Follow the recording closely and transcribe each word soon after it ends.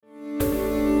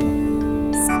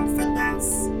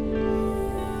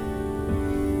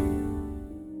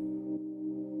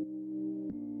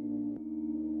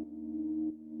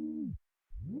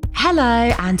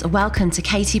Hello and welcome to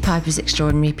Katie Piper's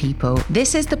Extraordinary People.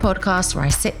 This is the podcast where I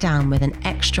sit down with an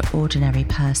extraordinary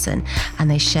person and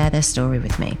they share their story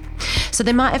with me. So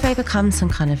they might have overcome some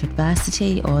kind of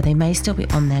adversity or they may still be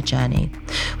on their journey,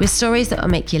 with stories that will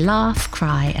make you laugh,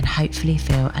 cry and hopefully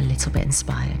feel a little bit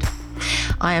inspired.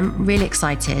 I am really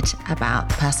excited about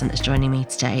the person that's joining me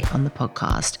today on the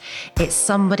podcast. It's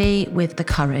somebody with the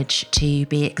courage to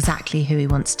be exactly who he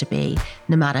wants to be,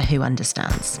 no matter who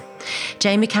understands.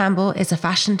 Jamie Campbell is a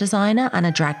fashion designer and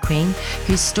a drag queen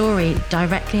whose story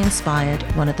directly inspired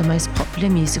one of the most popular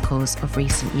musicals of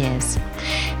recent years.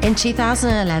 In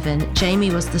 2011, Jamie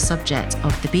was the subject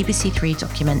of the BBC Three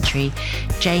documentary,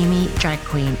 Jamie Drag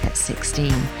Queen at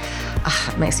 16.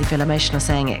 It makes me feel emotional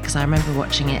saying it because I remember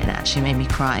watching it and it actually made me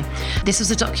cry. This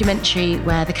was a documentary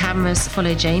where the cameras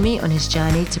followed Jamie on his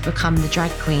journey to become the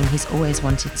drag queen he's always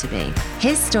wanted to be.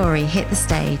 His story hit the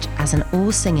stage as an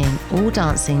all-singing,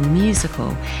 all-dancing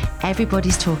musical,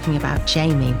 Everybody's Talking About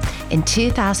Jamie, in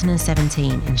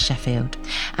 2017 in Sheffield,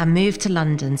 and moved to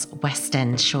London's West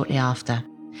End shortly after.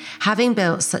 Having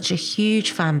built such a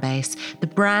huge fan base, the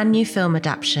brand new film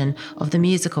adaptation of the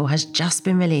musical has just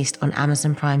been released on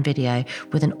Amazon Prime Video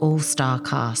with an all-star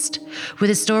cast. With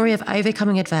a story of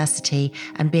overcoming adversity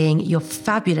and being your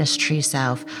fabulous true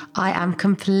self, I am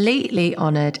completely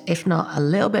honoured, if not a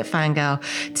little bit fangirl,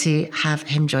 to have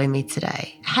him join me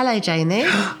today. Hello, Jamie.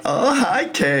 Oh, hi,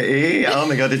 Katie. Oh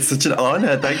my God, it's such an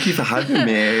honour. Thank you for having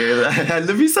me. I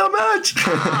love you so much.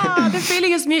 The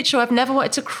feeling is mutual. I've never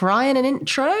wanted to cry in an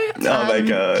intro. Oh my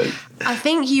God. I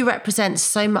think you represent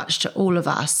so much to all of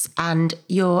us and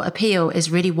your appeal is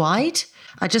really wide.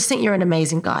 I just think you're an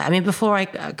amazing guy. I mean, before I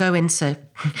go into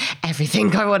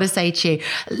everything I want to say to you,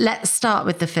 let's start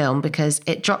with the film because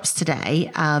it drops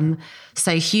today.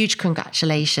 So huge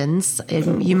congratulations.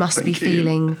 You must be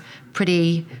feeling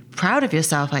pretty proud of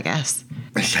yourself, I guess.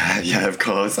 Yeah, of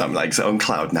course. I'm like on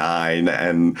cloud nine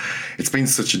and it's been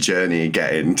such a journey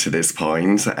getting to this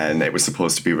point, and it was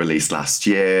supposed to be released last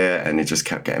year and it just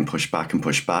kept getting pushed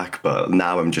back, but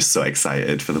now I'm just so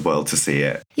excited for the world to see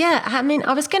it. Yeah, I mean,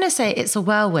 I was going to say it's a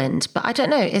whirlwind, but I don't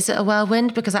know. Is it a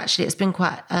whirlwind? Because actually it's been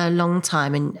quite a long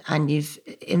time and you've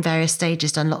in various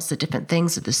stages done lots of different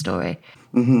things with the story.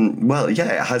 Mm-hmm. Well,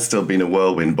 yeah, it has still been a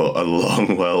whirlwind, but a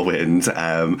long whirlwind.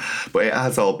 But it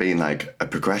has all been like a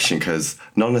progression because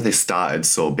none of this started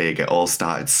so big. It all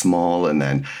started small and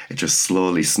then it just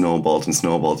slowly snowballed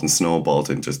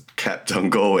and just kept on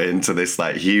going to this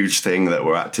like huge thing that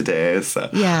we're at today. So.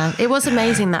 Yeah, it was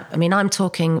amazing that, I mean, I'm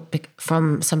talking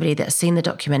from somebody that's seen the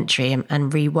documentary and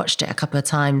rewatched it a couple of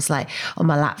times, like on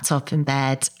my laptop in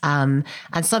bed. And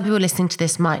some people listening to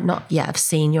this might not yet have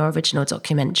seen your original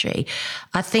documentary.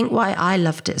 I think why I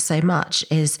loved it so much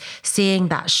is seeing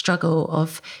that struggle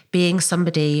of being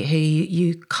somebody who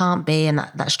you can't be and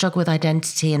that struggle with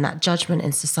identity and that judgment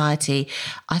in society.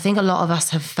 I think a lot of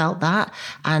us have felt that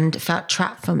and felt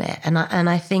trapped from it. And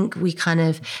I think we kind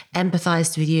of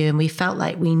empathized with you and we felt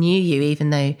like we knew you even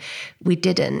though we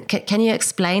didn't. Can you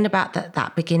explain about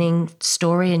that beginning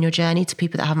story and your journey to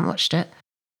people that haven't watched it?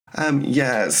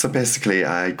 So basically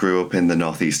I grew up in the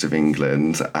northeast of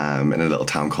England in a little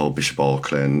town called Bishop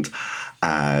Auckland.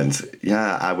 And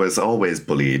yeah, I was always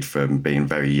bullied from being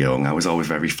very young. I was always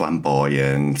very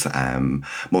flamboyant.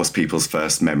 Most people's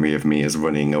first memory of me is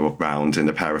running around in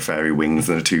a pair of fairy wings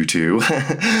and a tutu.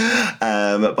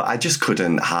 But I just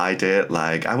couldn't hide it.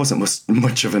 Like, I wasn't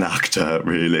much of an actor,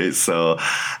 really. So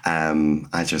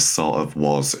I just sort of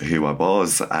was who I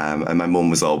was. And my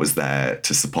mum was always there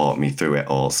to support me through it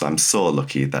all. So I'm so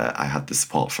lucky that I had the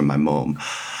support from my mum.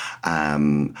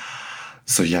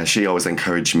 So yeah, she always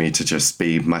encouraged me to just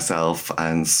be myself.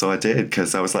 And so I did,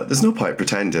 because I was like, there's no point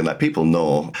pretending, like people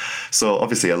know. So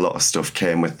obviously a lot of stuff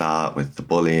came with that, with the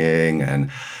bullying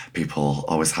and people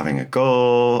always having a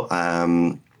go.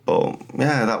 But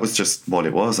yeah, that was just what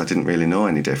it was. I didn't really know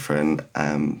any different.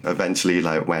 Eventually,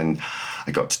 like when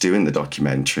I got to doing the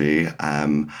documentary,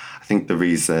 I think the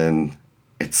reason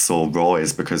it's so raw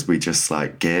is because we just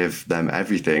like gave them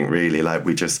everything, really. Like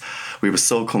we were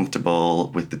so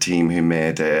comfortable with the team who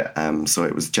made it. So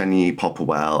it was Jenny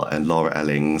Popperwell and Laura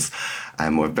Ellings.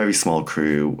 We're a very small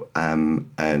crew. And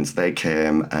they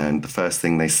came and the first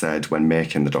thing they said when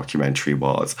making the documentary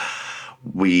was,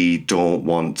 we don't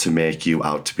want to make you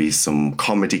out to be some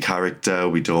comedy character.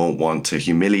 We don't want to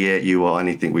humiliate you or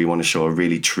anything. We want to show a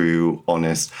really true,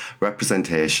 honest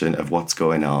representation of what's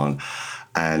going on.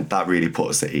 And that really put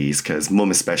us at ease because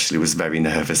Mum especially was very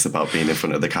nervous about being in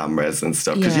front of the cameras and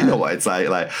stuff. Because you know what it's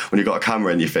like when you've got a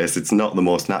camera in your face, it's not the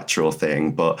most natural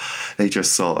thing. But they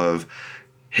just sort of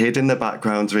hid in the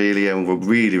background really and were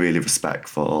really, really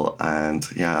respectful. And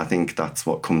yeah, I think that's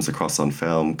what comes across on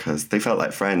film, because they felt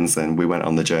like friends and we went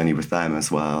on the journey with them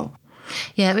as well.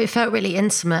 Yeah, it felt really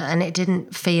intimate, and it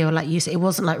didn't feel like you said, it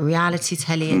wasn't like reality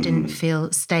telly. It didn't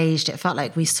feel staged. It felt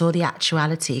like we saw the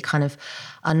actuality kind of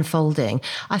unfolding.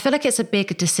 I feel like it's a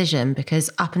big decision, because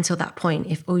up until that point,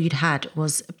 if all you'd had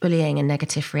was bullying and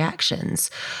negative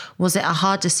reactions, was it a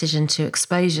hard decision to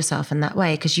expose yourself in that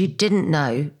way? Because you didn't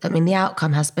know. I mean, the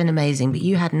outcome has been amazing, but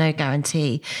you had no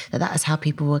guarantee that that is how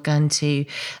people were going to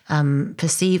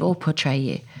perceive or portray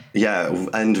you. Yeah,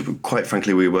 and quite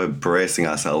frankly, we were bracing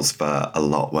ourselves for a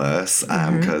lot worse,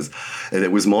 because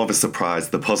it was more of a surprise,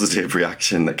 the positive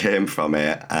reaction that came from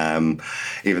it.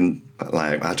 Even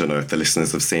like, I don't know if the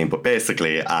listeners have seen, but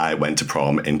basically I went to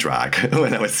prom in drag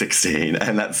when I was 16,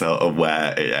 and that's sort of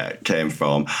where it came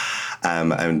from.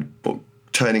 But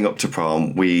turning up to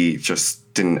prom, we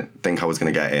just didn't think I was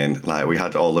going to get in. Like, we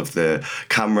had all of the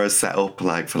cameras set up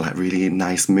like for like really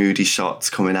nice moody shots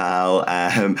coming out,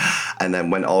 and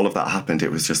then when all of that happened,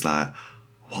 it was just like,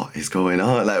 what is going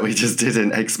on? Like, we just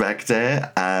didn't expect it.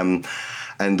 And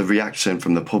the reaction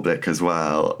from the public as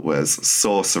well was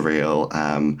so surreal,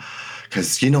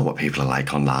 because you know what people are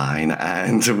like online,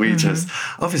 and we just,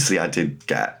 obviously I did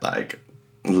get like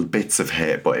bits of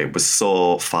hate, but it was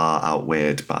so far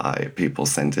outweighed by people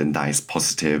sending nice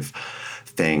positive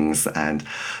things. And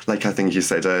like I think you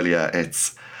said earlier,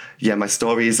 it's, yeah, my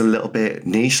story is a little bit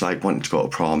niche, like wanting to go to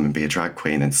prom and be a drag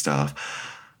queen and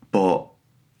stuff, but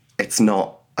it's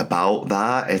not about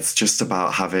that. It's just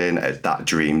about having that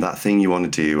dream, that thing you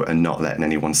want to do, and not letting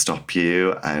anyone stop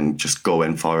you, and just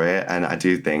going for it. And I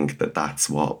do think that that's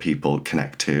what people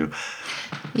connect to.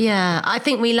 Yeah, I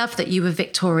think we love that you were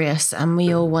victorious, and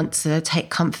we all want to take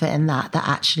comfort in that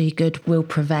actually good will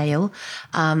prevail.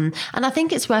 And I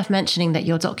think it's worth mentioning that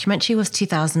your documentary was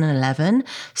 2011.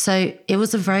 So it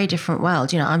was a very different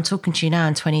world. You know, I'm talking to you now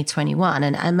in 2021,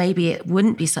 and maybe it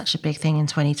wouldn't be such a big thing in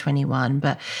 2021.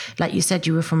 But like you said,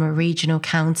 you were from a regional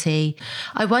county.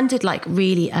 I wondered, like,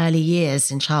 really early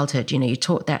years in childhood, you know, you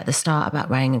talked there at the start about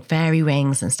wearing fairy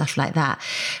rings and stuff like that.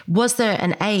 Was there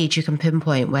an age you can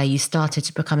pinpoint where you started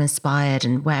to become inspired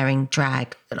and wearing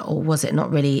drag, or was it not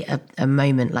really a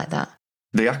moment like that?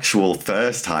 The actual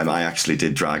first time I actually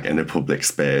did drag in a public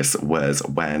space was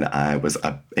when I was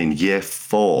in year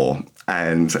 4,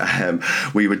 and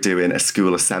we were doing a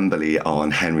school assembly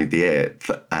on Henry VIII,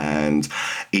 and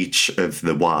each of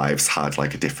the wives had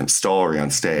like a different story on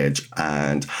stage,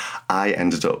 and I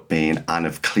ended up being Anne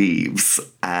of Cleves.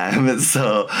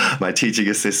 So my teaching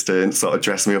assistant sort of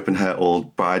dressed me up in her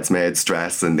old bridesmaid's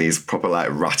dress and these proper like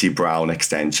ratty brown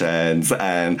extensions.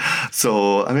 And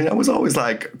so, I mean, I was always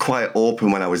like quite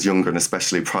open when I was younger, and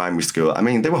especially primary school. I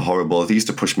mean, they were horrible. They used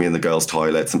to push me in the girls'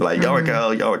 toilets and be like, you're a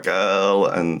girl.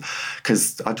 And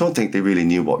because I don't think they really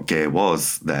knew what gay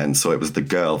was then. So it was the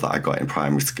girl that I got in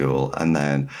primary school. And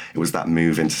then it was that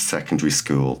move into secondary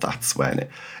school. That's when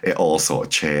it all sort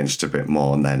of changed a bit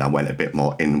more. And then I went a bit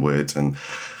more inward. And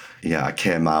yeah, I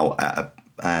came out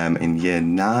in year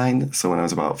 9. So when I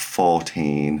was about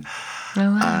 14.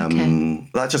 Oh, wow, okay.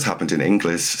 That just happened in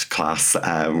English class,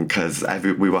 because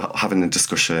we were having a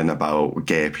discussion about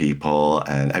gay people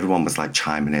and everyone was like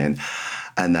chiming in.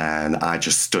 And then I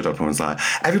just stood up and was like,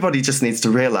 everybody just needs to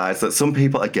realise that some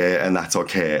people are gay and that's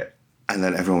okay. And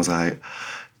then everyone was like,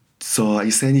 so are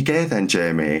you saying you're gay then,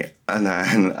 Jamie? And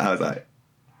then I was like,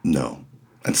 no,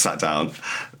 and sat down.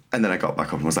 And then I got back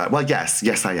up and was like, well,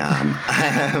 yes, I am.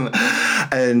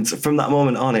 And from that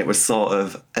moment on, it was sort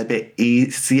of a bit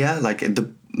easier. Like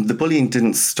the bullying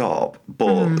didn't stop,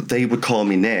 but they would call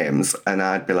me names and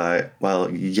I'd be like, well,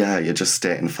 yeah, you're just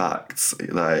stating facts.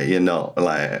 Like, you're not,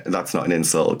 like, that's not an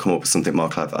insult. Come up with something more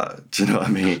clever. Do you know what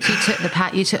I mean?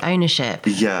 You took ownership.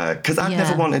 Yeah, because I've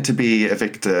never wanted to be a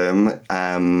victim.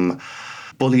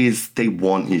 Bullies, they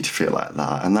want you to feel like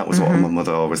that. And that was what my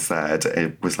mother always said.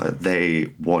 It was like,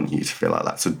 they want you to feel like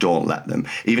that. So don't let them.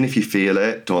 Even if you feel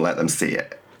it, don't let them see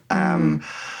it.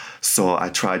 So I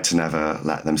tried to never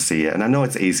let them see it. And I know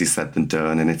it's easier said than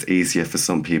done, and it's easier for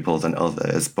some people than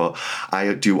others. But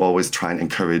I do always try and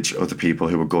encourage other people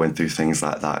who are going through things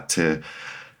like that to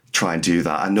try and do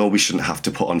that. I know we shouldn't have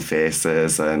to put on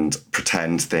faces and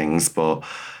pretend things, but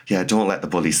yeah, don't let the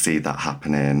bullies see that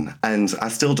happening. And I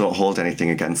still don't hold anything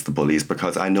against the bullies,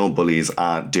 because I know bullies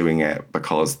aren't doing it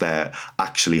because they're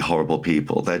actually horrible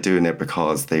people. They're doing it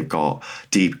because they've got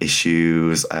deep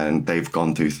issues and they've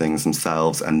gone through things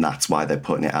themselves, and that's why they're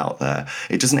putting it out there.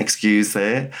 It doesn't excuse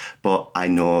it, but I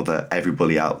know that every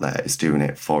bully out there is doing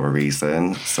it for a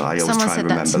reason. So I always try and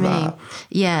remember that.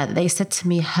 Yeah, they said to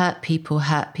me, hurt people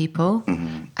hurt people.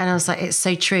 And I was like, it's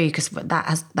so true, because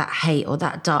that hate or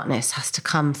that darkness has to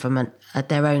come from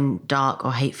their own dark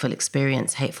or hateful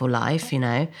experience, hateful life, you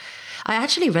know. I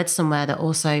actually read somewhere that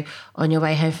also on your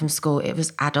way home from school, it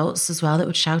was adults as well that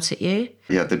would shout at you.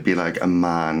 Yeah, there'd be like a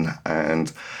man,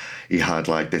 and he had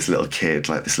like this little kid,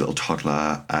 like this little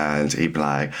toddler, and he'd be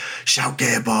like, shout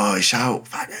gay boy, shout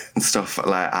faggot, and stuff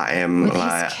like at him. With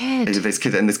like his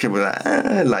kid. And this kid was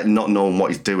like not knowing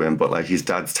what he's doing, but like his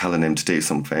dad's telling him to do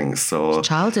something. So it's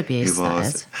child abuse, that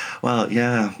is. Well,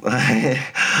 yeah.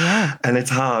 Yeah. And it's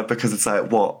hard because it's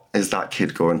like, what is that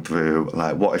kid going through?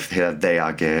 Like, what if they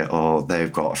are gay, or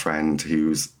they've got a friend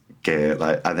who's gay?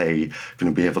 Like, are they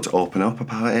going to be able to open up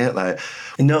about it? Like,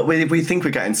 you know, we think we're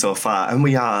getting so far, and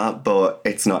we are, but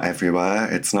it's not everywhere.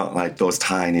 It's not like those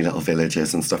tiny little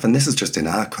villages and stuff. And this is just in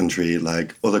our country.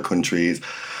 Like, other countries,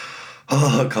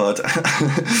 oh God.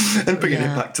 And bringing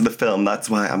it back to the film, that's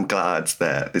why I'm glad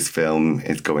that this film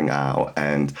is going out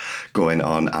and going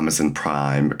on Amazon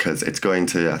Prime, because it's going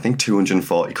to, I think,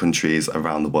 240 countries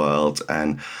around the world.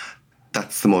 And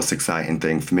that's the most exciting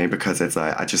thing for me, because it's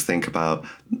like, I just think about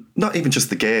not even just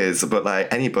the gays, but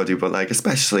like anybody, but like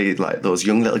especially like those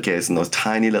young little gays in those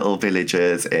tiny little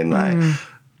villages in like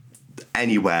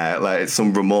anywhere, like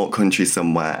some remote country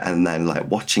somewhere, and then like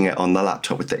watching it on the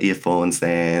laptop with the earphones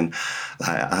in.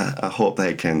 Like, I hope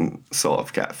they can sort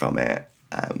of get from it.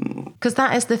 Because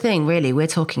that is the thing, really. We're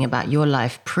talking about your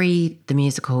life pre the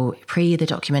musical, pre the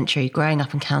documentary, growing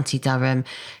up in County Durham,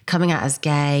 coming out as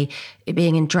gay,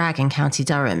 being in drag in County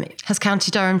Durham. Has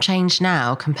County Durham changed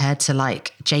now compared to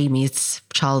like Jamie's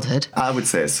childhood? I would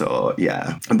say so,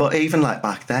 yeah. But even like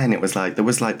back then, it was like, there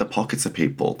was like the pockets of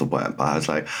people that weren't bad.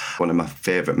 Like, one of my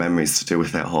favourite memories to do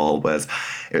with it all was,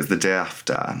 it was the day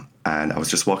after, and I was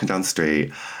just walking down the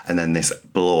street, and then this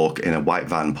bloke in a white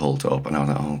van pulled up, and I was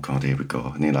like, oh God, here we go.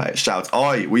 And he like shouts,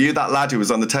 oi, were you that lad who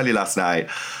was on the telly last night?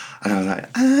 And I was like,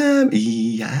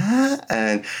 yeah.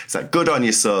 And it's like, good on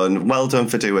you, son. Well done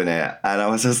for doing it. And I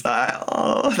was just like,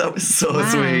 oh, that was so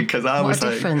sweet. Because I was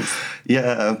like, difference.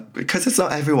 Yeah, because it's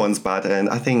not everyone's bad. And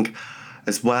I think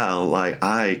as well, like,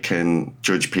 I can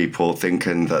judge people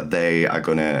thinking that they are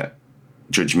going to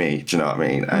judge me, do you know what I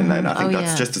mean? And then I think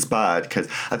that's just as bad, because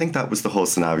I think that was the whole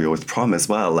scenario with prom as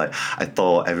well. Like, I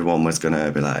thought everyone was going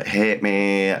to be like, hate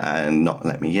me and not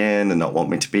let me in and not want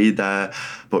me to be there.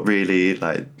 But really,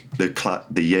 like,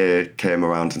 the year came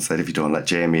around and said, if you don't let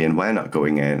Jamie in, we're not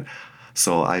going in.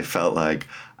 So I felt like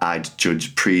I'd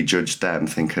prejudged them,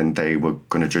 thinking they were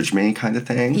going to judge me, kind of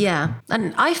thing. Yeah.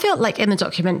 And I felt like in the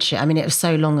documentary, I mean, it was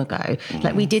so long ago,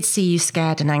 like we did see you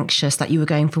scared and anxious, like you were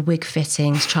going for wig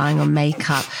fittings, trying on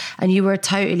makeup, and you were a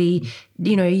totally,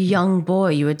 you know, young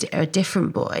boy, you were a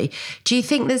different boy. Do you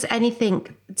think there's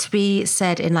anything to be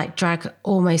said in like drag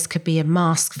almost could be a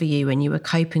mask for you when you were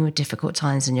coping with difficult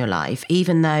times in your life,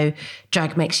 even though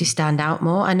drag makes you stand out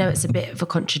more? I know it's a bit of a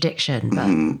contradiction,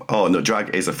 but... Oh no,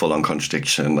 drag is a full-on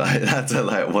contradiction. Like, that's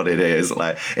like what it is.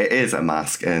 Like, it is a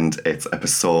mask and it's a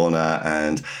persona,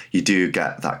 and you do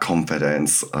get that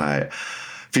confidence. Like,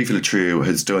 Fifi LaTrue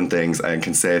has done things and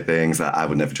can say things that I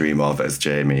would never dream of as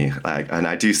Jamie. Like, and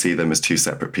I do see them as two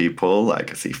separate people.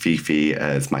 Like, I see Fifi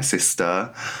as my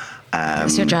sister.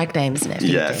 It's your drag name, isn't it?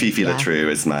 Fifi? Yeah, Fifi LaTrue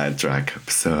is my drag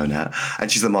persona.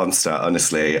 And she's a monster,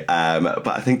 honestly. But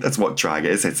I think that's what drag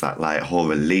is. It's that like whole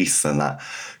release and that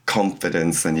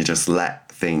confidence, and you just let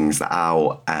things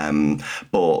out.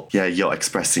 But yeah, you're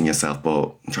expressing yourself,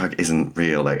 but drag isn't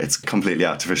real. Like, it's completely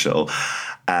artificial.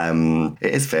 It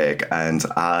is fake. And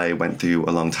I went through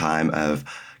a long time of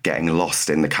getting lost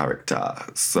in the character.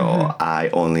 So I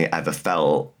only ever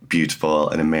felt beautiful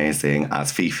and amazing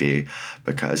as Fifi,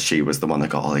 because she was the one that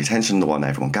got all the attention, the one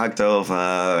everyone gagged over.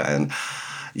 And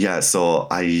yeah, so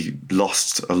I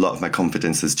lost a lot of my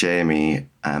confidence as Jamie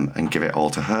and give it all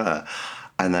to her.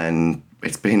 And then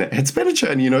it's been a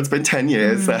journey, you know, it's been 10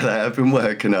 years that I've been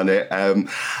working on it. And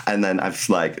then I've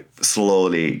like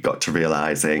slowly got to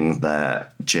realizing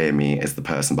that Jamie is the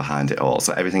person behind it all.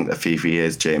 So everything that Fifi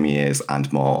is, Jamie is,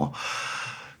 and more.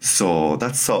 So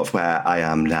that's sort of where I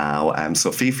am now.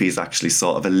 So Fifi's actually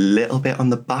sort of a little bit on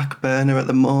the back burner at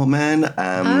the moment.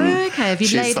 Okay. Have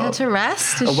you laid her to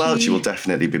rest? She will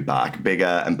definitely be back,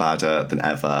 bigger and badder than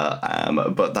ever.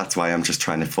 But that's why I'm just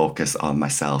trying to focus on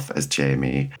myself as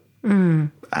Jamie.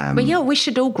 But yeah, we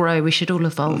should all grow. We should all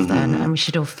evolve then. And we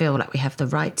should all feel like we have the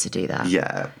right to do that.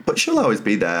 Yeah, but she'll always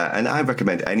be there. And I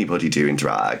recommend anybody doing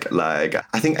drag. Like,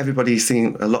 I think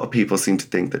a lot of people seem to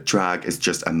think that drag is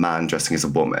just a man dressing as a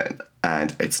woman.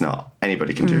 And it's not.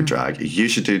 Anybody can do drag. You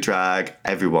should do drag.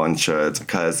 Everyone should.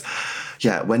 Because,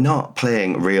 yeah, we're not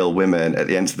playing real women at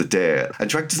the end of the day. And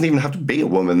drag doesn't even have to be a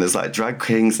woman. There's like drag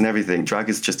kings and everything. Drag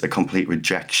is just a complete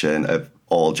rejection of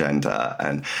all gender.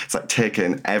 And it's like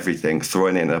taking everything,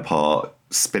 throwing it in a pot,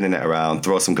 spinning it around,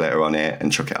 throw some glitter on it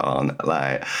and chuck it on.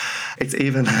 Like, it's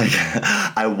even like,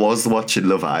 I was watching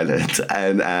Love Island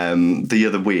and the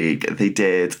other week they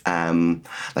did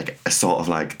like a sort of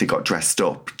like, they got dressed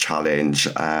up challenge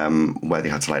where they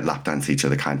had to like lap dance each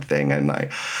other kind of thing. And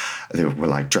like, they were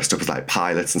like dressed up as like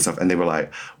pilots and stuff. And they were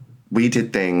like, we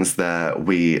did things that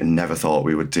we never thought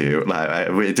we would do. Like,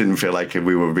 it didn't feel like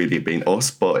we were really being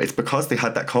us, but it's because they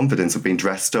had that confidence of being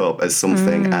dressed up as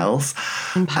something else.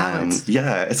 Empowered.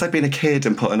 Yeah, it's like being a kid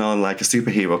and putting on like a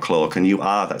superhero cloak, and you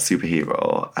are that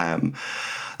superhero.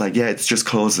 Like, yeah, it's just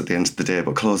clothes at the end of the day,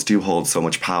 but clothes do hold so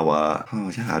much power.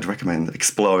 Oh, yeah, I'd recommend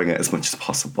exploring it as much as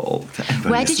possible.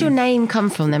 Where did your name come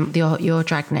from then, your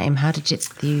drag name? How did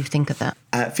you think of that?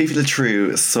 Fifi Le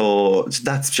True, so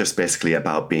that's just basically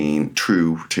about being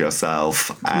true to yourself.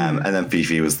 And then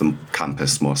Fifi was the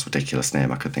campus most ridiculous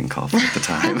name I could think of at the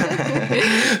time.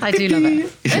 I do love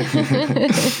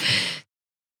it.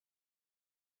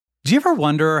 Do you ever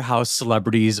wonder how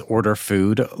celebrities order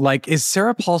food? Like, is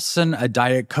Sarah Paulson a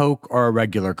Diet Coke or a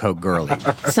regular Coke girlie?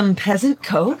 Some peasant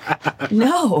Coke?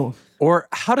 No. Or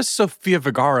how does Sofia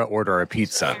Vergara order a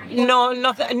pizza? No,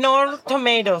 nothing. No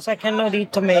tomatoes. I cannot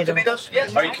eat tomatoes. Tomatoes?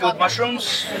 Yes. Are you cool with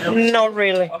mushrooms? Not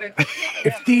really.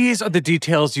 If these are the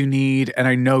details you need, and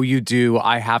I know you do,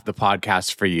 I have the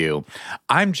podcast for you.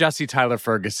 I'm Jesse Tyler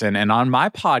Ferguson, and on my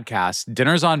podcast,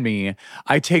 Dinners on Me,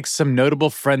 I take some notable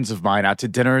friends of mine out to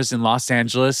dinners in Los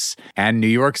Angeles and New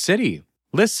York City.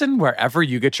 Listen wherever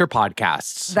you get your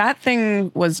podcasts. That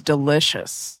thing was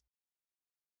delicious.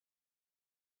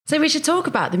 So we should talk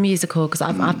about the musical, because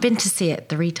I've been to see it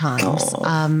 3 times.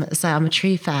 So I'm a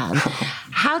true fan.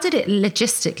 How did it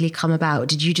logistically come about?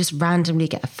 Did you just randomly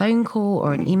get a phone call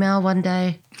or an email one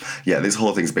day? Yeah, this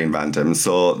whole thing's been random.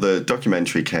 So the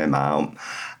documentary came out,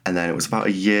 and then it was about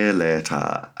a year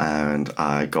later, and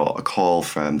I got a call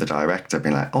from the director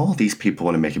being like, oh, these people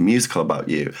want to make a musical about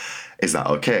you. Is that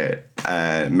okay?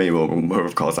 And me were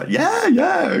of course like,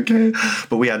 yeah, okay.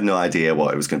 But we had no idea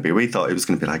what it was going to be. We thought it was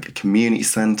going to be like a community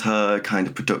centre kind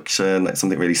of production, like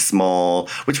something really small,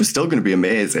 which was still going to be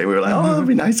amazing. We were like, oh, it'd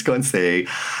be nice to go and see.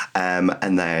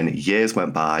 And then years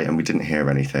went by and we didn't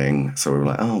hear anything. So we were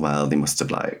like, oh, well, they must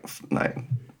have like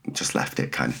just left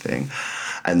it kind of thing.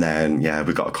 And then, yeah,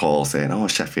 we got a call saying, oh,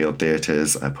 Sheffield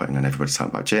Theatres are putting on Everybody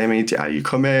Talking About Jamie. Are you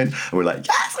coming? And we're like,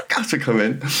 yes, of course we're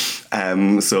coming.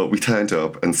 So we turned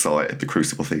up and saw it at the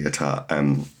Crucible Theatre.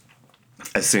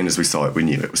 As soon as we saw it, we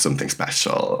knew it was something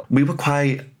special. We were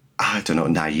quite,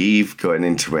 naive going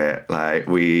into it. Like,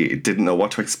 we didn't know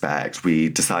what to expect. We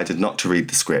decided not to read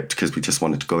the script because we just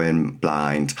wanted to go in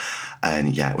blind.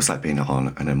 And yeah, it was like being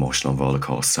on an emotional roller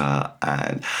coaster,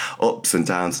 and ups and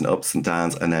downs and ups and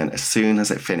downs. And then as soon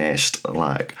as it finished,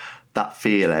 like, that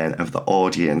feeling of the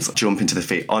audience jumping to the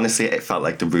feet. Honestly, it felt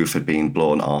like the roof had been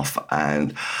blown off,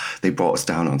 and they brought us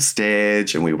down on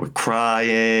stage and we were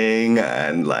crying,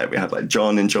 and like we had like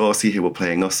John and Josie who were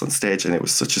playing us on stage, and it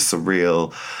was such a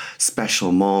surreal,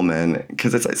 special moment,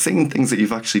 because it's like seeing things that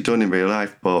you've actually done in real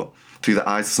life, but through the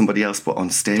eyes of somebody else, but on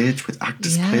stage with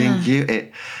actors playing you.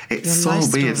 It's so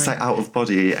weird. It's like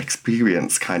out-of-body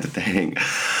experience kind of thing.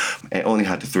 It only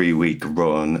had a 3-week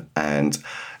run, and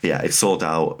yeah, it sold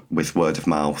out with word of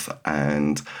mouth,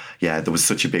 and yeah, there was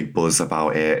such a big buzz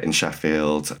about it in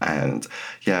Sheffield, and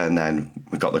yeah, and then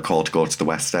we got the call to go to the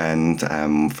West End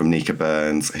from Nika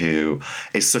Burns, who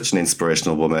is such an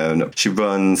inspirational woman. She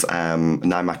runs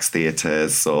NIMAX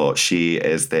Theatres, so she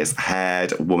is this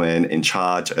head woman in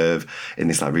charge of, in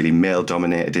this like really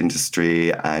male-dominated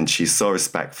industry, and she's so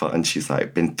respectful, and she's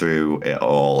like been through it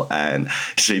all, and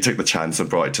she took the chance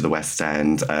and brought it to the West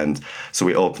End, and so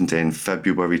we opened in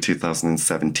February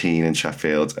 2017 in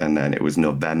Sheffield, and then it was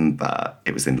November,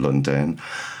 it was in London.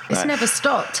 It's never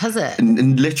stopped, has it?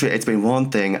 And literally, it's been one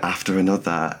thing after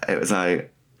another. It was like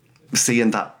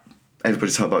seeing that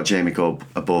Everybody Talking About Jamie go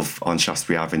above on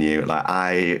Shaftesbury Avenue. Like,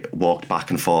 I walked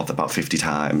back and forth about 50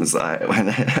 times when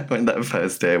that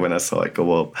first day when I saw it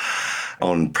go up.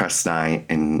 on press night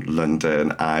in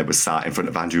London, I was sat in front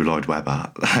of Andrew Lloyd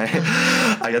Webber.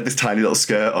 I had this tiny little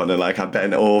skirt on and like I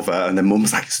bent over and then Mum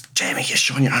was like, Jamie, you're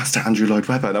showing your ass to Andrew Lloyd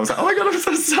Webber. And I was like, oh my God, I'm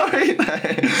so sorry.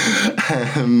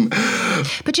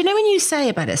 But you know, when you say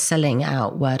about it selling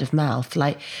out word of mouth,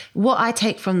 like what I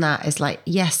take from that is like,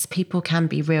 yes, people can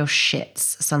be real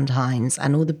shits sometimes,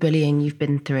 and all the bullying you've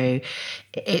been through,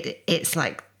 it's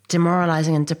like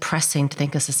demoralizing and depressing to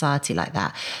think of society like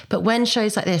that. But when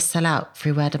shows like this sell out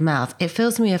through word of mouth, it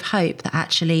fills me with hope that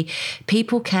actually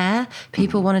people care,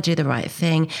 people want to do the right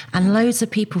thing, and loads of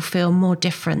people feel more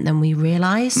different than we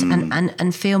realize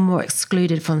and feel more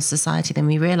excluded from society than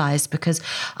we realize, because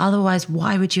otherwise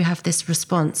why would you have this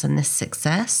response and this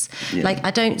success? Like,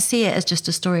 I don't see it as just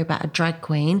a story about a drag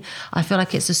queen. I feel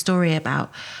like it's a story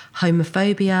about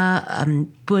homophobia,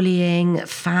 bullying,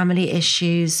 family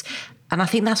issues. And I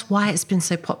think that's why it's been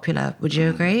so popular. Would you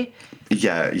agree?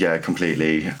 Yeah,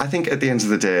 completely. I think at the end of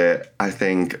the day,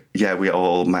 we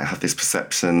all might have this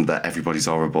perception that everybody's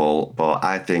horrible, but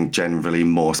I think generally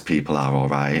most people are all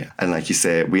right. And like you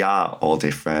say, we are all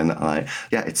different. Like,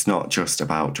 yeah, it's not just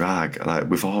about drag. Like,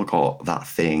 we've all got that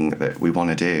thing that we want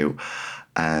to do.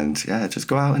 And yeah, just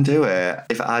go out and do it.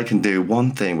 If I can do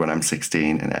one thing when I'm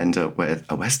 16 and end up with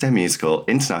a West End musical,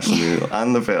 international musical,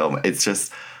 and the film, it's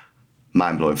just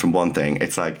mind-blowing from one thing.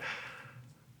 It's like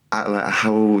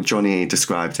how Johnny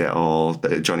described it all.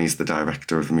 Johnny's the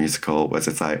director of the musical, was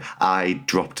it's like I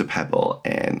dropped a pebble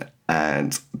in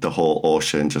and the whole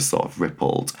ocean just sort of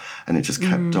rippled and it just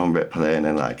kept on rippling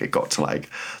and like it got to like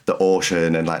the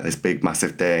ocean and like this big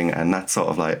massive thing, and that's sort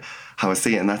of like how I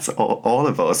see it. And that's all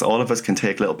of us can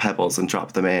take little pebbles and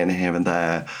drop them in here and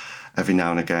there every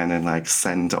now and again and like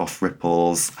send off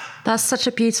ripples. That's such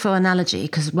a beautiful analogy,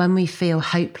 because when we feel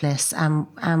hopeless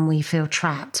and we feel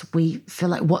trapped, we feel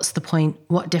like, what's the point?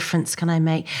 What difference can I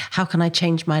make? How can I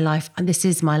change my life? And this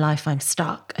is my life, I'm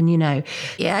stuck. And, you know,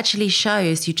 it actually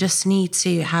shows you just need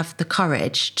to have the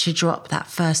courage to drop that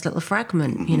first little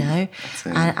fragment, you know,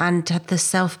 and have the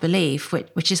self-belief,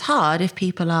 which is hard if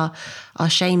people are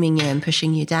shaming you and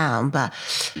pushing you down. But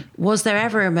was there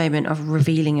ever a moment of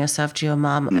revealing yourself to your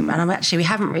mum? And we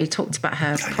haven't really talked about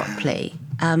her properly.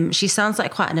 She sounds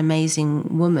like quite an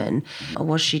amazing woman. Or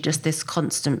was she just this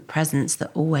constant presence that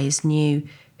always knew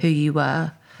who you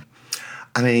were?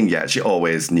 I mean, yeah, she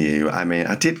always knew. I mean,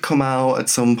 I did come out at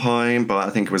some point, but I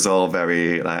think it was all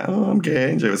very like, oh, I'm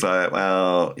gay. And she was like,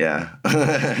 well, yeah,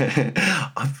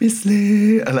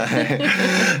 obviously. Like,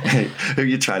 who are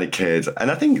you trying to kid? And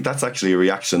I think that's actually a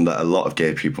reaction that a lot of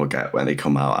gay people get when they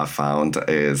come out, I've found,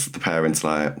 is the parents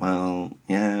like, well,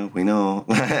 yeah, we know.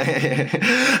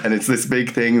 And it's this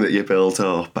big thing that you built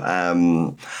up.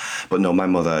 But no, my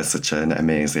mother is such an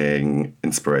amazing,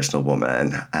 inspirational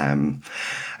woman. And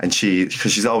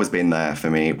because she's always been there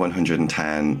for me,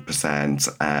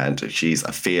 110%, and she's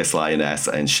a fierce lioness,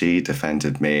 and she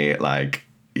defended me like,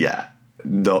 yeah,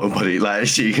 nobody. Like,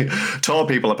 she tore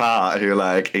people apart who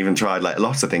like even tried like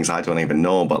lots of things I don't even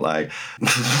know, but like.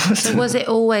 So was it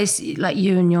always like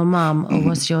you and your mum, or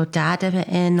was your dad ever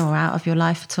in or out of your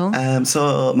life at all?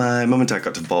 So my mum and dad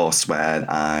got divorced when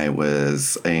I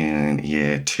was in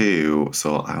year 2.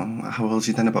 So how old are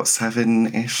you then? About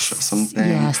 7-ish or something?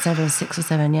 Yeah, 6 or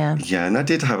 7, yeah. Yeah, and I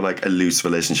did have like a loose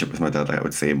relationship with my dad. Like, I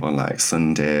would see him on like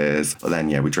Sundays. But then,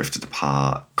 yeah, we drifted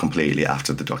apart completely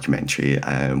after the documentary,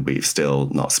 and we've still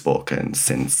not spoken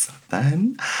since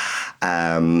then.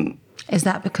 Is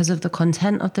that because of the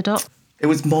content of the doc? It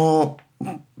was more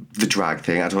the drag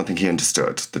thing. I don't think he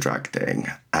understood the drag thing.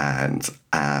 And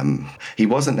he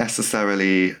wasn't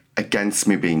necessarily against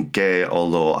me being gay,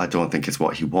 although I don't think it's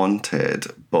what he wanted.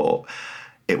 But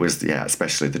it was, yeah,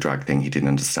 especially the drag thing he didn't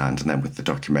understand. And then with the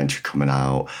documentary coming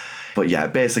out. But yeah,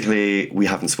 basically, we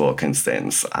haven't spoken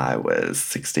since I was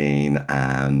 16,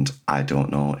 and I don't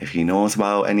know if he knows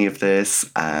about any of this,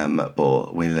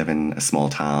 but we live in a small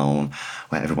town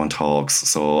where everyone talks,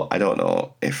 so I don't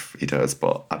know if he does,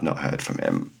 but I've not heard from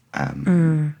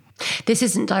him. This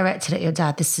isn't directed at your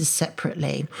dad, this is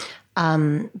separately.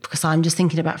 Because I'm just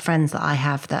thinking about friends that I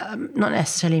have that are not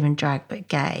necessarily even drag, but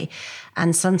gay.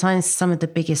 And sometimes some of the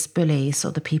biggest bullies,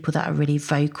 or the people that are really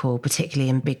vocal, particularly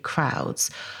in big crowds,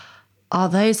 are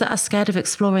those that are scared of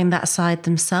exploring that side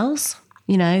themselves.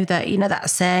 That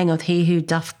saying of he who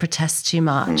doth protest too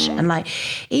much. And like,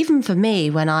 even for me,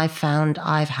 when I've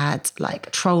had like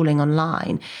trolling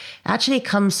online, it actually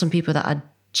comes from people that are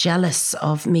jealous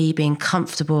of me being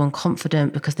comfortable and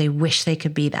confident because they wish they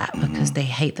could be that, because they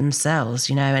hate themselves,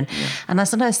 and I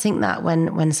sometimes think that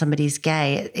when somebody's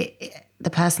gay, the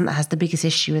person that has the biggest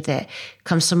issue with it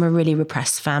comes from a really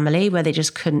repressed family where they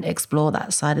just couldn't explore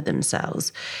that side of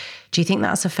themselves. Do you think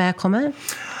that's a fair comment?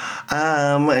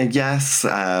 Yes,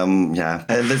 yeah.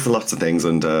 There's lots of things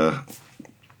under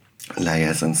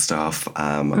layers and stuff. But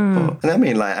and I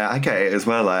mean, like, I get it as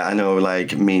well. Like, I know,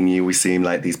 like, me and you, we seem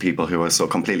like these people who are so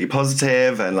completely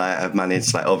positive and like have managed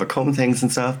to like overcome things and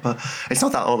stuff. But it's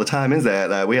not that all the time, is it?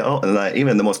 Like, we all, like,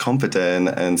 even the most confident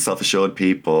and self-assured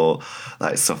people,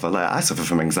 like, suffer. Like, I suffer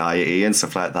from anxiety and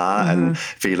stuff like that, and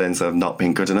feelings of not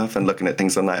being good enough, and looking at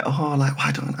things and like, oh, like,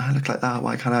 why don't I look like that?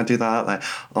 Why can't I do that? Like,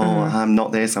 oh, I'm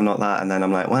not this, I'm not that. And then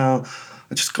I'm like, well,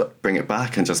 I just got to bring it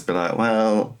back and just be like,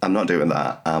 well, I'm not doing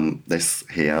that. This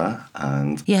here,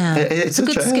 and it's a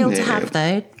good journey. skill to have,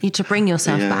 though. You to bring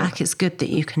yourself back. It's good that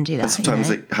you can do that. But sometimes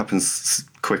it happens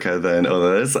quicker than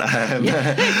others. But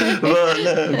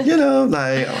you know,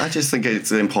 like, I just think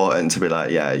it's important to be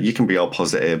like, yeah, you can be all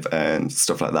positive and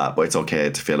stuff like that, but it's okay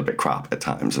to feel a bit crap at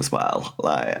times as well.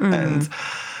 Like,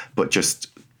 but just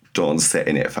don't sit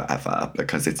in it forever,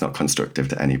 because it's not constructive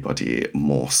to anybody,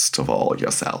 most of all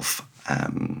yourself.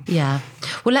 Well,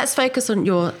 let's focus on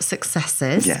your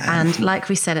successes. And like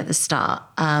we said at the start,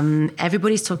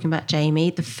 everybody's talking about Jamie,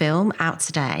 the film, out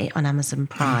today on Amazon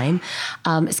Prime.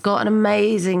 It's got an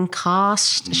amazing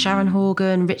cast: Sharon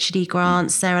Horgan, Richard E.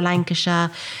 Grant, Sarah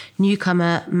Lancashire,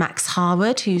 newcomer Max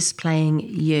Harwood, who's playing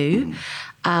you.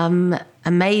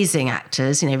 Amazing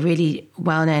actors, you know, really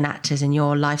well-known actors in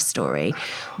your life story.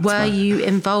 Were you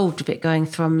involved with it going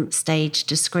from stage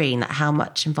to screen? Like, how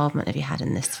much involvement have you had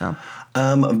in this film?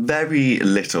 Very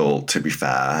little, to be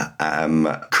fair.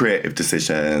 Creative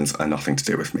decisions are nothing to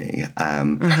do with me.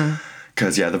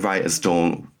 Because, the writers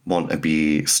don't want to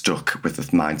be stuck with the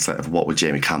mindset of what would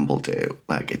Jamie Campbell do.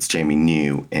 Like, it's Jamie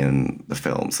New in the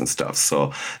films and stuff.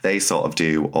 So they sort of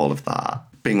do all of that.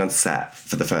 Being on set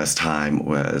for the first time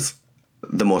was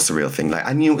the most surreal thing. Like,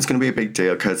 I knew it was going to be a big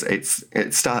deal, because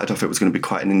it started off, it was going to be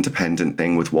quite an independent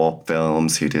thing with Warp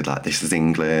Films, who did like This Is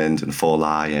England and Four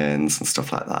Lions and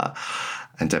stuff like that,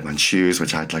 and Dead Man's Shoes,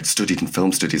 which I'd like studied in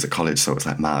film studies at college, so it was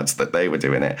like mad that they were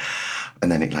doing it.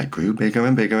 And then it like grew bigger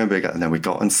and bigger and bigger, and then we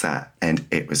got on set and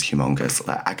it was humongous.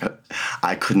 Like,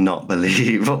 I could not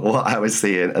believe what I was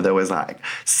seeing. There was like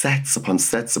sets upon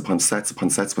sets upon sets upon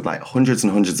sets with like hundreds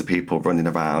and hundreds of people running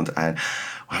around, and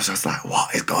I was just like,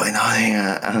 what is going on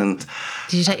here? And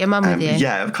did you take your mum with you?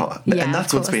 Yeah, of course. And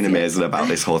that's what's been amazing about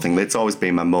this whole thing. It's always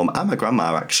been my mum and my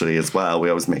grandma, actually, as well. We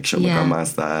always make sure my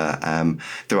grandma's there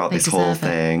throughout this whole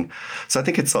thing. So I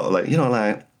think it's sort of like, you know,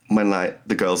 like, when like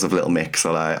the girls of Little Mix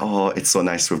are like, oh, it's so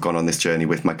nice to have gone on this journey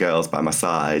with my girls by my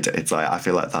side. It's like, I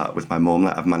feel like that with my mum.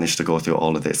 Like, I've managed to go through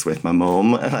all of this with my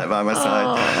mum, like, by my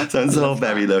side. So I'm so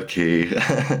very lucky.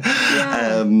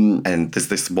 And there's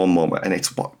this one moment, and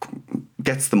it's what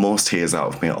gets the most tears out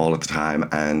of me all of the time.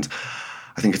 And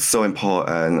I think it's so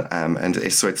important, and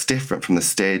it's different from the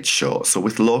stage show. So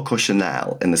with Loco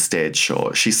Chanel in the stage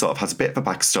show, she sort of has a bit of a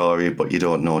backstory, but you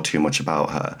don't know too much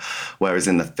about her. Whereas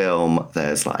in the film,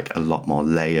 there's like a lot more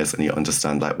layers, and you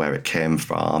understand like where it came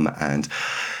from. And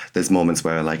there's moments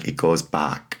where like it goes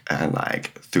back and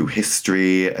like through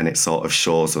history, and it sort of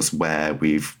shows us where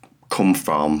we've come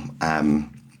from.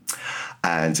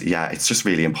 And it's just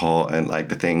really important, like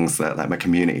the things that like my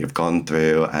community have gone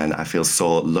through, and I feel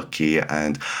so lucky,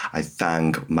 and I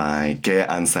thank my gay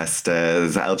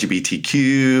ancestors,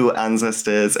 LGBTQ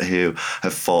ancestors who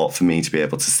have fought for me to be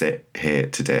able to sit here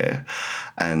today.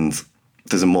 And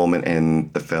there's a moment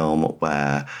in the film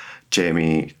where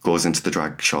Jamie goes into the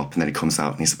drag shop, and then he comes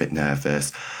out and he's a bit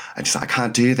nervous. And she's like, I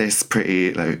can't do this,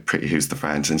 Pretty, who's the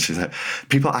friend. And she's like,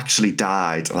 people actually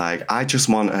died. Like, I just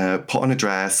want to put on a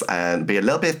dress and be a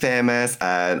little bit famous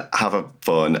and have a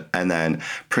fun. And then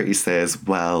Pretty says,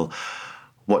 well,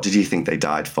 what did you think they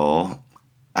died for?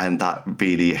 And that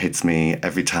really hits me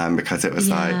every time, because it was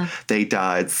like, they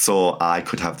died so I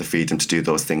could have the freedom to do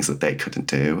those things that they couldn't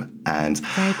do. And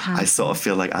I sort of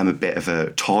feel like I'm a bit of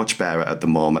a torchbearer at the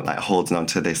moment, like holding on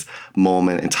to this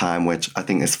moment in time, which I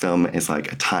think this film is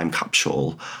like a time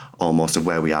capsule almost of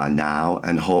where we are now.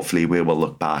 And hopefully we will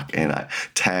look back in like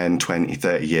 10, 20,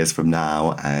 30 years from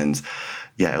now, and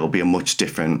it'll be a much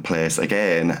different place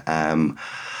again.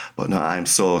 But no, I'm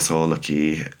so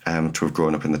lucky to have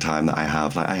grown up in the time that I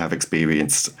have. Like, I have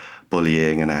experienced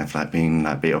bullying, and I've like been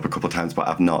like beat up a couple of times, but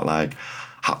I've not like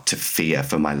had to fear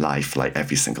for my life like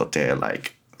every single day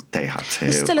like they had to.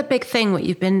 It's still a big thing what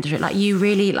you've been through. Like, you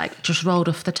really like just rolled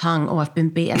off the tongue, oh, I've been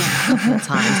beaten up a couple of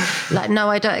times. Like, no,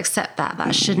 I don't accept that.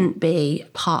 That shouldn't be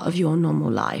part of your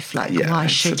normal life. Like, why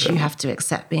should you have to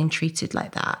accept being treated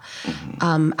like that?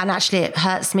 And actually, it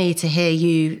hurts me to hear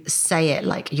you say it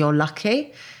like you're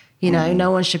lucky. You know, no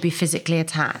one should be physically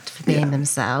attacked for being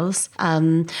themselves.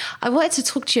 I wanted to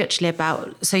talk to you actually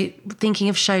about, so thinking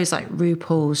of shows like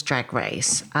RuPaul's Drag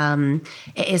Race,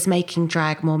 it is making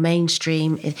drag more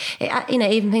mainstream. You know,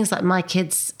 even things like my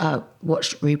kids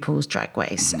watched RuPaul's Drag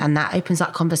Race, and that opens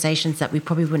up conversations that we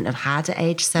probably wouldn't have had at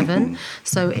age 7.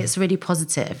 So it's really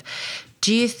positive.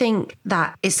 Do you think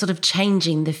that it's sort of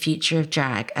changing the future of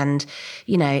drag, and,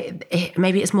 you know,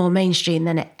 maybe it's more mainstream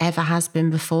than it ever has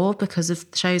been before because of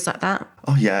shows like that?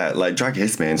 Oh yeah, like drag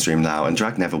is mainstream now, and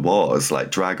drag never was. Like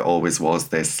drag always was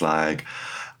this like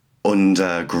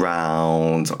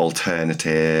underground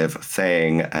alternative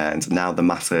thing, and now the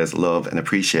masses love and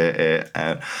appreciate it.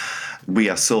 And we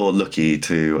are so lucky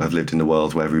to have lived in a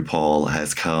world where RuPaul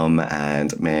has come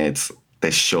and made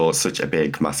this show such a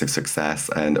big, massive success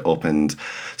and opened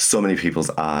so many people's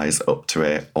eyes up to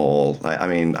it all. Like, I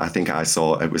mean, I think I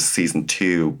saw, it was season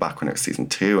 2, back when it was season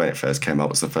 2 when it first came out,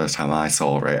 was the first time I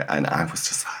saw it. And I was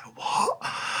just like, what?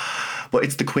 But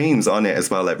it's the queens on it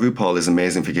as well. Like RuPaul is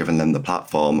amazing for giving them the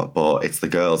platform, but it's the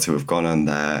girls who have gone on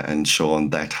there and shown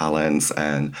their talents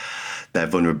and their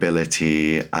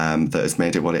vulnerability that has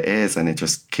made it what it is, and it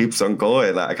just keeps on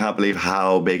going. Like, I can't believe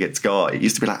how big it's got. It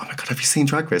used to be like, oh my God, have you seen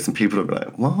Drag Race? And people would be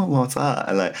like, what's that?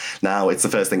 And like, now it's the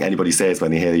first thing anybody says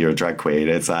when they hear you're a drag queen.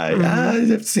 It's like,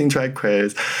 I've seen Drag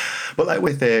Race. But like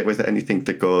with anything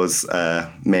that goes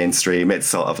mainstream, it's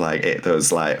sort of like it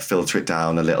does like filter it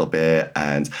down a little bit.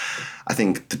 And I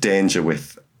think the danger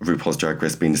with RuPaul's Drag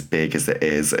Race being as big as it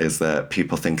is that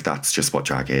people think that's just what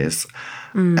drag is.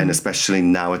 And especially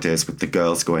nowadays with the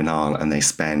girls going on and they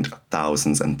spend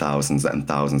thousands and thousands and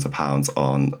thousands of pounds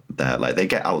on their, like, they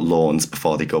get out loans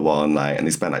before they go on, like, and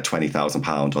they spend like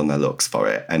 £20,000 on their looks for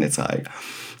it. And it's like,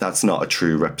 that's not a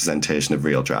true representation of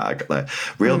real drag. Like,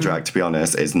 real drag, to be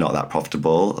honest, is not that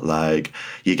profitable. Like,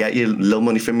 you get your little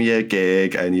money from your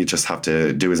gig and you just have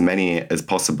to do as many as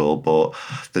possible. But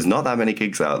there's not that many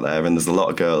gigs out there, and there's a lot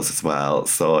of girls as well.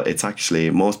 So it's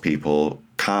actually, most people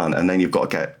can't. And then you've got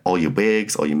to get all your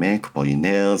wigs, all your makeup, all your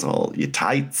nails, all your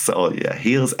tights, all your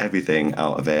heels, everything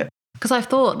out of it. Because I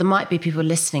thought there might be people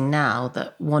listening now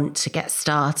that want to get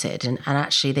started and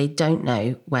actually they don't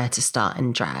know where to start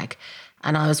in drag.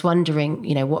 And I was wondering,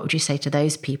 you know, what would you say to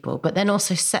those people? But then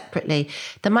also separately,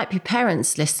 there might be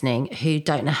parents listening who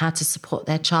don't know how to support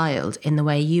their child in the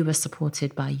way you were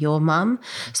supported by your mum.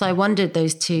 So I wondered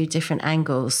those two different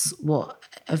angles, what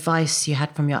advice you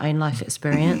had from your own life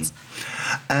experience.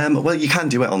 Well, you can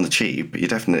do it on the cheap. You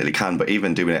definitely can. But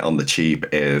even doing it on the cheap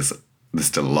there's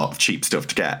still a lot of cheap stuff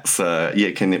to get. So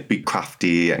you can be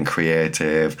crafty and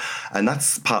creative. And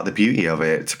that's part of the beauty of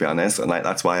it, to be honest. And like,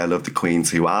 that's why I love the queens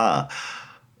who are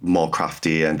more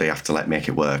crafty and they have to like make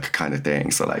it work kind of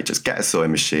thing. So like, just get a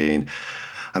sewing machine.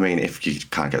 I mean, if you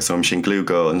can't get a sewing machine, glue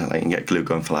gun, like you can get glue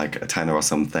gun for like a tenner or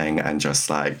something, and just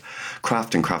like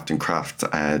craft and craft and craft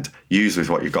and use with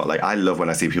what you've got. Like, I love when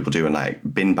I see people doing like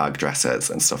bin bag dresses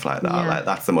and stuff like that. Yeah. Like,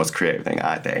 that's the most creative thing,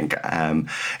 I think.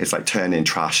 It's like turning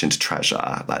trash into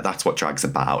treasure. Like, that's what drag's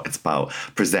about. It's about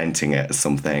presenting it as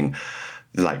something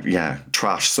like, yeah,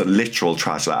 trash, so literal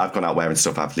trash. Like, I've gone out wearing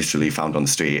stuff I've literally found on the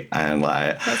street, and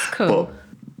like, that's cool. But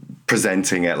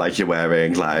presenting it like you're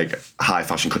wearing like high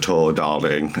fashion couture,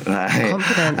 darling.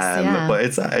 Confidence, yeah. But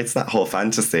it's that whole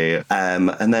fantasy.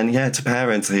 And then, yeah, to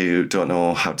parents who don't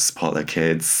know how to support their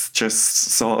kids, just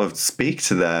sort of speak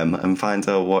to them and find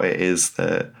out what it is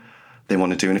that they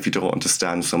want to do. And if you don't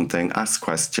understand something, ask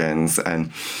questions.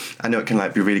 And I know it can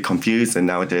like be really confusing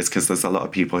nowadays because there's a lot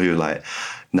of people who like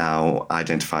now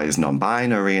identify as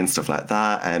non-binary and stuff like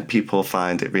that. And people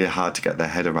find it really hard to get their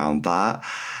head around that.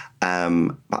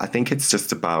 But I think it's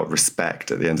just about respect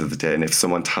at the end of the day. And if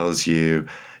someone tells you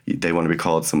they want to be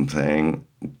called something,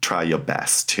 try your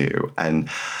best to. And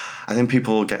I think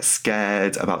people get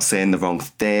scared about saying the wrong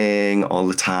thing all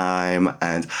the time.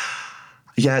 And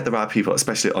yeah, there are people,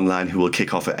 especially online, who will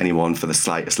kick off at anyone for the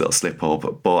slightest little slip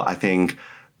up. But I think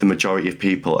the majority of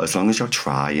people, as long as you're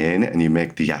trying and you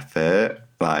make the effort,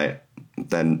 like,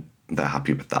 then they're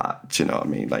happy with that. Do you know what I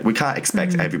mean? Like, we can't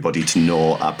expect everybody to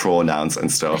know our pronouns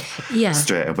and stuff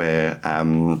straight away. I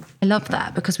love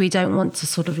that, because we don't want to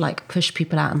sort of like push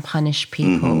people out and punish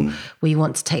people. We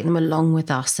want to take them along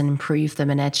with us and improve them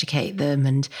and educate them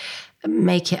and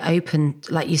make it open.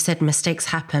 Like you said, mistakes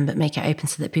happen, but make it open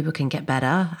so that people can get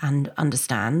better and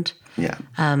understand. Yeah.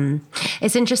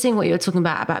 It's interesting what you were talking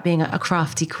about being a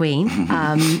crafty queen,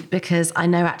 because I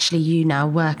know actually you now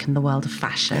work in the world of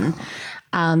fashion.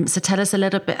 So tell us a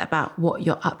little bit about what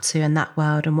you're up to in that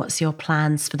world and what's your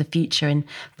plans for the future in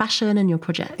fashion and your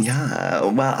projects. Yeah,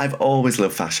 well, I've always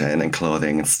loved fashion and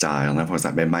clothing and style, and I've always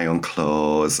like made my own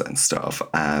clothes and stuff.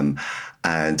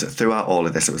 And throughout all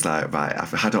of this, it was like, right, I've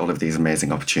had all of these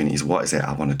amazing opportunities. What is it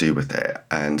I want to do with it?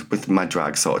 And with my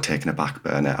drag sort of taking a back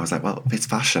burner, I was like, well, it's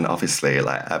fashion, obviously.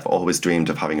 Like, I've always dreamed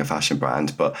of having a fashion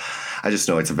brand, but I just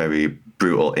know it's a very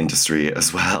brutal industry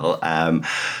as well.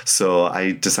 So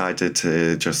I decided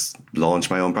to just launch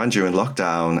my own brand during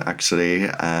lockdown, actually.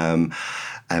 And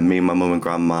me and my mum and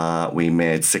grandma, we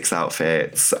made 6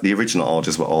 outfits. The original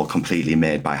orders were all completely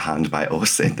made by hand by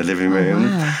us in the living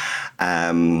room.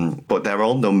 But they're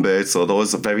all numbered, so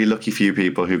those are very lucky few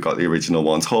people who got the original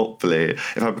ones. Hopefully,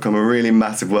 if I become a really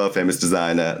massive, world-famous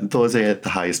designer, those are the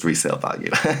highest resale value.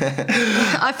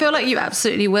 I feel like you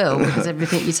absolutely will, because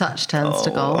everything you touch turns to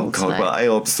gold. Oh God, well, I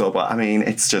hope so. But I mean,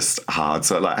 it's just hard.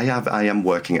 So like, I am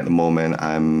working at the moment.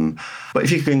 But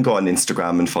if you can go on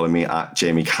Instagram and follow me at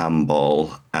Jamie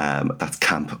Campbell, that's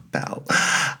Campbell,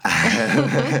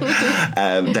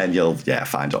 then you'll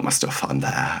find all my stuff on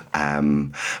there.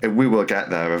 We will get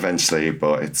there eventually,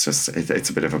 but it's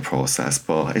a bit of a process.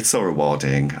 But it's so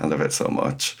rewarding. I love it so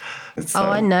much.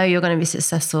 I know you're going to be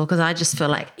successful, because I just feel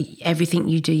like everything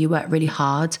you do, you work really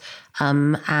hard.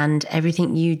 And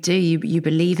everything you do, you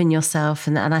believe in yourself.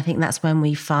 And I think that's when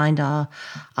we find our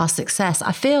success.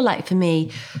 I feel like for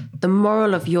me, the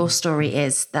moral of your story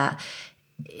is to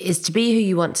be who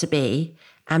you want to be,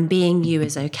 and being you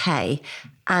is okay.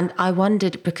 And I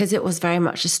wondered, because it was very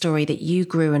much a story that you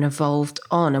grew and evolved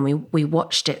on, and we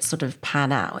watched it sort of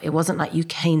pan out. It wasn't like you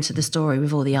came to the story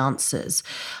with all the answers.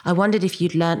 I wondered if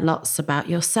you'd learnt lots about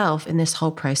yourself in this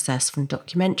whole process, from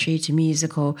documentary to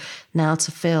musical, now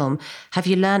to film. Have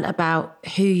you learnt about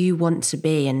who you want to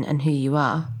be and who you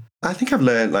are? I think I've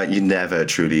learned, like, you never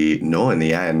truly know in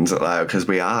the end, because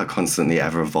we are constantly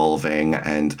ever evolving,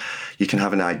 and you can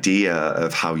have an idea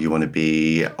of how you want to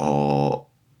be, or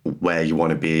where you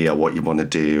want to be, or what you want to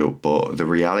do, but the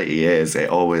reality is it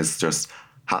always just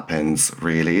happens,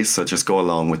 really. So just go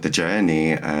along with the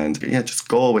journey, and just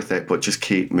go with it, but just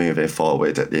keep moving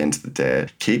forward at the end of the day.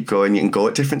 Keep going. You can go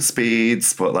at different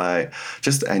speeds, but like,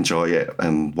 just enjoy it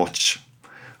and watch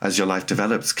as your life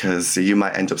develops, because you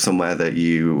might end up somewhere that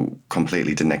you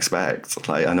completely didn't expect.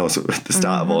 Like, I know at the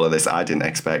start of all of this, I didn't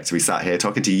expect to be sat here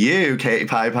talking to you, Katie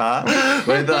Piper,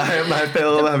 with my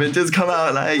film having just come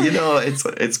out. Like,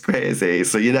 it's crazy.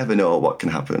 So you never know what can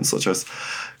happen. So just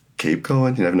keep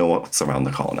going. You never know what's around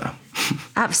the corner.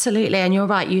 Absolutely. And you're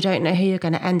right. You don't know who you're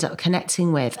going to end up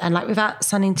connecting with. And like, without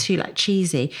sounding too like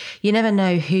cheesy, you never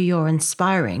know who you're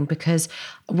inspiring, because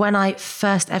when I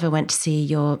first ever went to see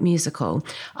your musical,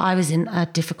 I was in a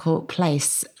difficult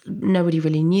place. Nobody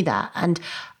really knew that. And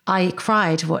I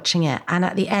cried watching it. And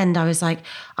at the end, I was like,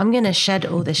 I'm going to shed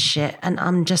all this shit and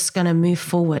I'm just going to move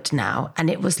forward now.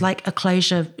 And it was like a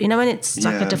closure, when it's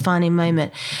like a defining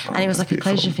moment. And it was like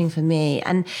beautiful. A closure thing for me.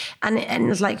 And it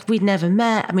was like, we'd never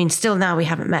met. I mean, still now we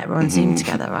haven't met. We're on Zoom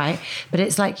together, right? But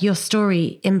it's like your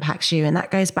story impacts you. And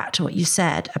that goes back to what you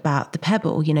said about the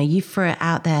pebble. You threw it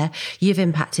out there. You've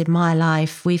impacted my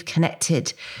life. We've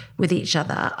connected with each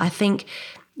other. I think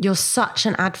you're such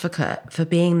an advocate for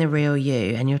being the real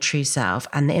you and your true self,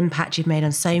 and the impact you've made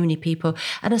on so many people,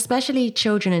 and especially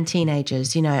children and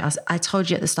teenagers. I told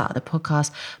you at the start of the podcast,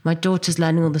 my daughter's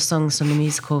learning all the songs from the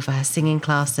musical for her singing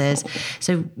classes.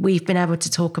 So we've been able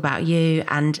to talk about you,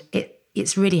 and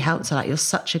it's really helped her. Like, you're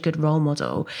such a good role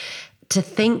model. To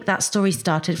think that story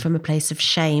started from a place of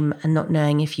shame and not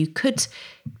knowing if you could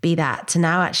be that, to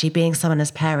now actually being someone as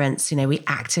parents, we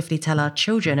actively tell our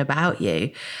children about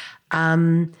you.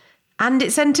 And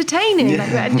it's entertaining,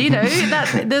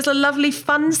 there's a lovely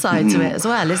fun side to it as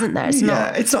well, isn't there?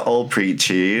 It's not all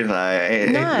preachy.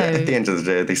 At the end of the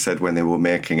day, they said when they were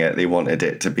making it, they wanted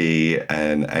it to be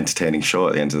an entertaining show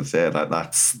at the end of the day.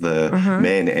 That's the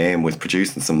main aim with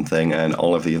producing something, and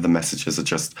all of the other messages are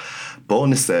just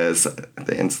bonuses at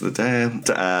the end of the day.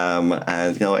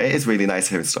 And it is really nice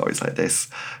hearing stories like this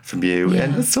from you,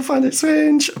 and I still find it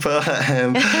strange, but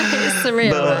it's surreal.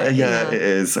 But, right? it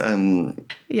is.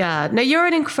 No, you're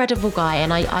an incredible guy,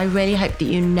 and I really hope that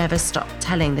you never stop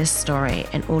telling this story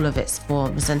in all of its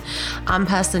forms. And I'm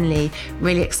personally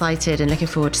really excited and looking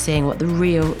forward to seeing what the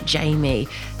real Jamie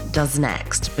does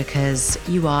next, because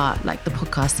you are, like the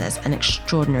podcast says, an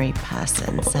extraordinary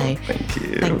person. So thank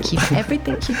you. Thank you for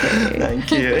everything you do.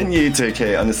 Thank you. And you too,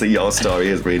 Kate. Honestly, your story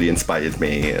has really inspired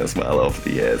me as well over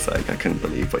the years. I couldn't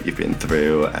believe what you've been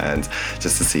through, and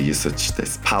just to see you such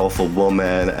this powerful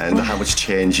woman, and how much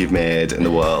change you've made in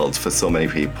the world for so many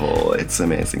people. It's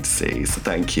amazing to see. So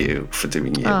thank you for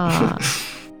doing you.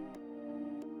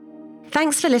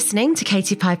 Thanks for listening to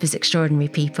Katie Piper's Extraordinary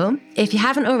People. If you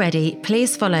haven't already,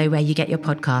 please follow where you get your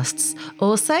podcasts.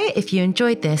 Also, if you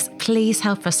enjoyed this, please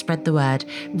help us spread the word,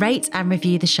 rate and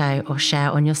review the show, or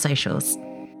share on your socials.